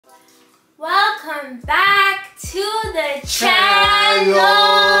Welcome back to the channel.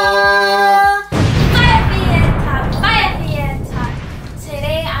 Fire Talk.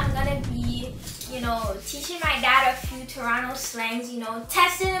 Today I'm gonna be, teaching my dad a few Toronto slangs,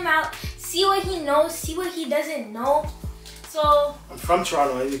 testing him out, see what he knows, see what he doesn't know. So I'm from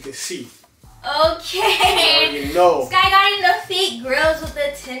Toronto, as you can see. Okay. You know. This guy got in the fake grills with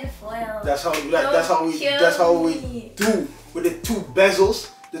the tin foil. That's how we do with the two bezels.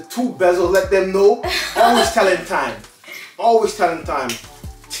 The two bezels, let them know. Always telling time. Always telling time.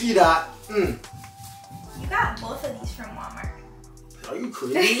 See that? You got both of these from Walmart. Are you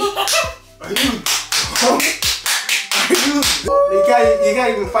crazy? You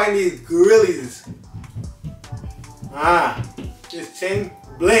can't even find these grillies. Just tin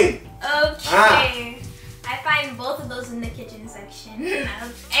bling. Okay. I find both of those in the kitchen section.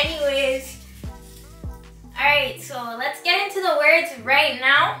 Anyways. Alright, so let's get into the words right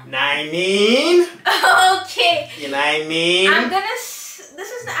now. Okay. You know what I mean? I don't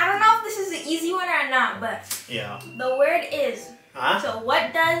know if this is the easy one or not, but yeah. The word is, so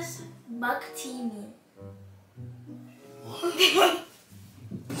what does buck tea mean?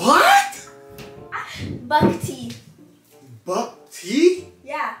 What? Buck tea. Buck tea?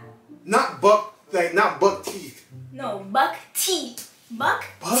 Yeah. Not buck teeth. No, buck tea. Buck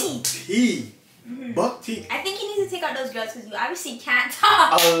tea. Tea. Buck tea. I think you need to take out those girls because you obviously can't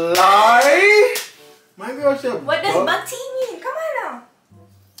talk. A lie? My girl said what does buck tea mean? Come on now.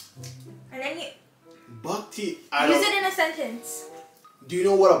 And then you... Buck tea. Use it in a sentence. Do you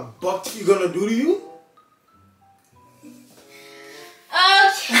know what a buck tea gonna do to you?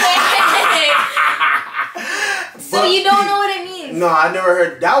 Okay. So you don't know what it means? No, I never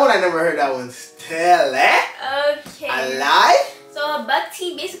heard that one. I never heard that one. Tell it. Okay. A lie? So a buck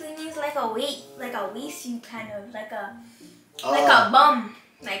tea basically means like a waist you kind of, like a bum.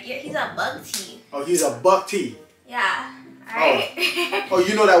 Like he's a buck tea. Oh, he's a buck tea. Yeah. Alright. Oh,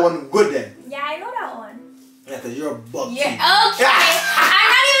 you know that one good then? Yeah, I know that one. Yeah, because you're a buck tea. Okay. I'm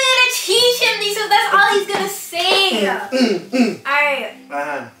not even gonna teach him these, so that's all he's gonna say.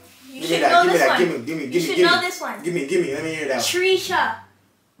 Alright. You should know this one. Give me. You should know this one. Give me. Let me hear that one. Trisha.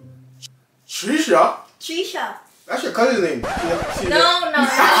 Trisha? That's your cousin's name. No.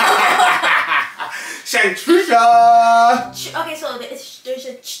 Saying Trisha. Okay, so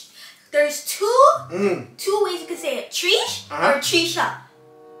there's two ways you can say it. Trish or Trisha.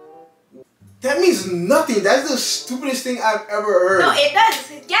 That means nothing. That's the stupidest thing I've ever heard. No, it does.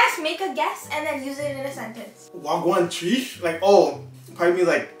 Guess, make a guess, and then use it in a sentence. Wagwan Trish? Probably means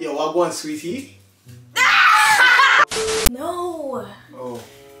like, yo, wagwan sweetie? No. Oh.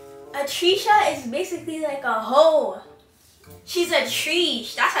 A Trisha is basically like a hoe. She's a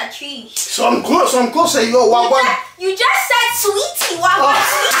Trish. That's a Trish. So I'm close. Say, yo, wagwan. You just said sweetie. Wagwan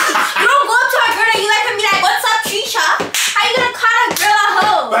sweetie. You don't go to a girl and you like to be like, what's up, Trisha? How you gonna call a girl a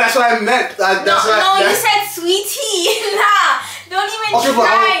hoe? But that's what I meant. You said sweetie. Nah. Don't even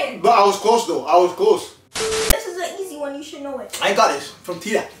try. But I was close though. This is an easy one. You should know it. I got this from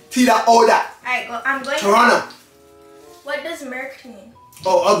Tita. Tita Oda. Alright, I'm going. Toronto. What does Merc mean?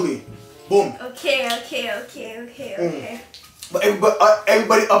 Oh, ugly. Boom. Okay. But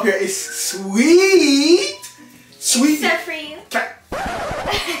everybody up here is sweet. Except for you.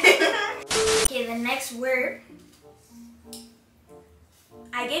 Okay, the next word.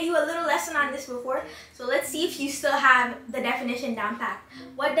 I gave you a little lesson on this before, so let's see if you still have the definition down pat.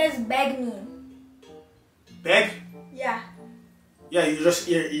 What does beg mean? Beg? Yeah. Yeah,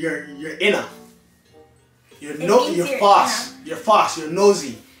 you're inner. You're fast. You're fast. You're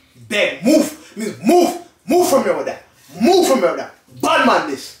nosy. Beg. Move. Means move. Move from here with that. Move from here with that. Bad man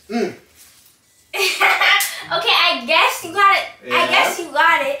this. Okay, I guess you got it. Yeah. I guess you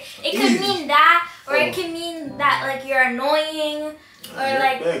got it. It could mean that, or it could mean that like you're annoying, or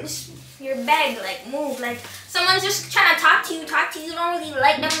like you're beg, like move, like someone's just trying to talk to you, you don't really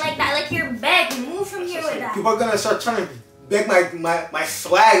like them like that, like you're beg, move from here with that. People are gonna start trying to beg my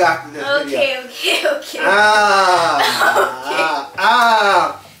swag after this video. Okay.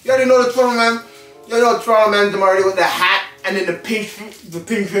 You already know the Toronto man. You already know the Toronto man already with the hat and then the pink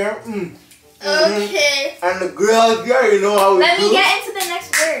hair. Okay. And the girls, you already know how we do. Let me get into the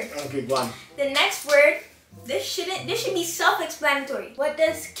next word. Okay, go on. The next word, this should be self-explanatory. What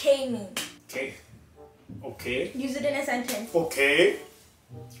does K mean? K. Okay. Use it in a sentence. Okay.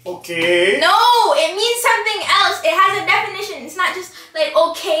 No, it means something else. It has a definition. It's not just like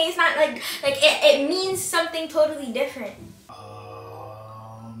okay. It's not like it means something totally different.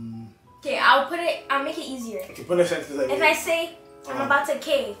 Okay, I'll make it easier. Okay, put a sentence like if I say I'm about to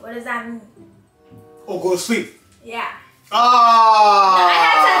cave, what does that mean? Oh, go to sleep. Yeah. Ah. No, I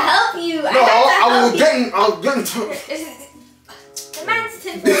had to help you. No, getting to the man's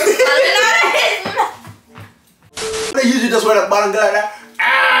temple is falling out of his mouth. They usually just wear that bottom guy like that.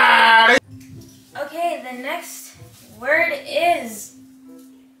 Okay, the next word is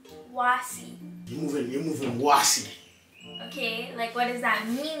wasi. You're moving wasi. Okay, like what does that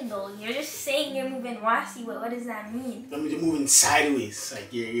mean though? You're just saying you're moving wasi, but what does that mean? That means you're moving sideways. Like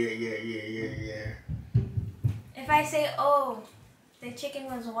yeah. If I say, oh, the chicken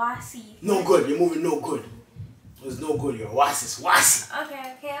was wasi. No good. You're moving no good. It was no good. You're wasi.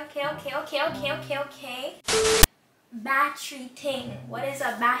 Okay. Battery ting. What is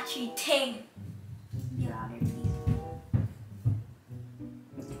a battery ting? Be louder, please.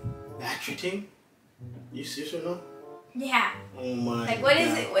 Battery ting? You serious or no? Yeah. Oh my. Like what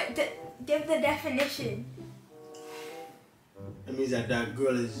is it? Give the definition. That means that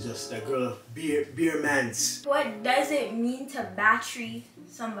girl is just that girl of beer man's. What does it mean to battery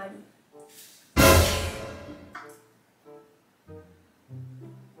somebody?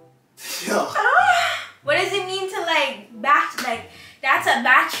 Yo. What does it mean to like that's a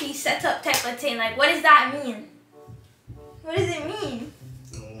battery setup type of thing? Like what does that mean? What does it mean?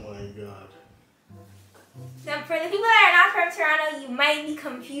 Oh my god. Now, for the people that are not from Toronto, you might be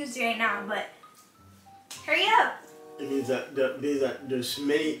confused right now, but hurry up. It means that there's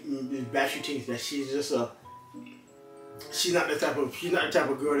many battery things that she's just she's not the type of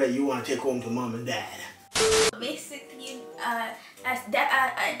girl that you want to take home to mom and dad. Basically, an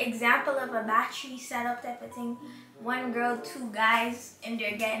example of a battery setup type of thing. One girl, two guys, and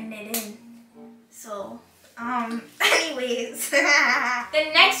they're getting it in. So, anyways. The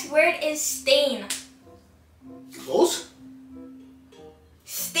next word is stain. Close?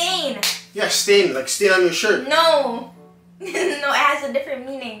 Stain. Yeah, stain. Like stain on your shirt. No. No, it has a different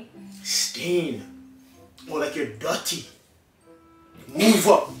meaning. Stain. More like you're dirty. Move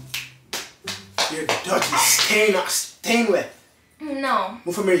up. You're dirty. Stain wet. No.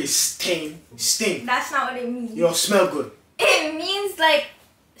 Move from here, you stain. That's not what it means. You don't smell good. It means like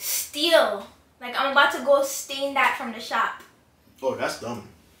steal. Like I'm about to go stain that from the shop. Oh, that's dumb.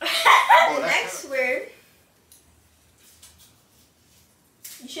 Next word.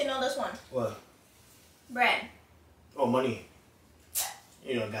 You should know this one. What? Bread. Oh, money.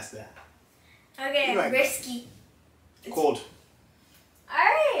 You know, that's that. Okay, Right. risky. Cold.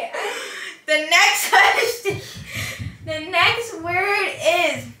 Alright. The next word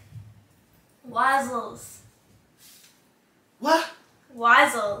is wazzles. What?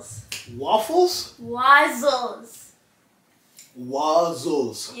 Wazzles. Waffles? Wazzles.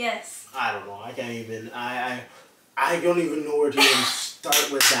 Wazzles. Yes. I don't know. I can't even. I don't even know where to even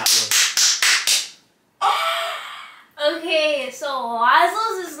start with that one. Okay, so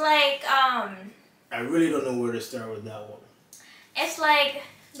wazzles is like I really don't know where to start with that one. it's like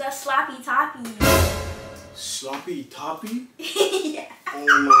the sloppy toppy. Sloppy toppy? Yeah. Oh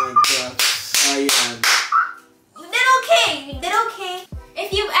my god. Syanne. You did okay.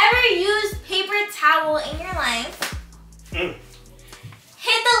 If you've ever used paper towel in your life,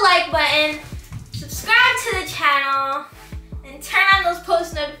 hit the like button, subscribe to the channel, and turn on those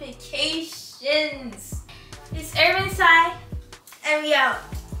post notifications. It's UrbanSy, and we out.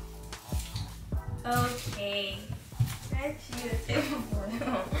 Okay. That's you.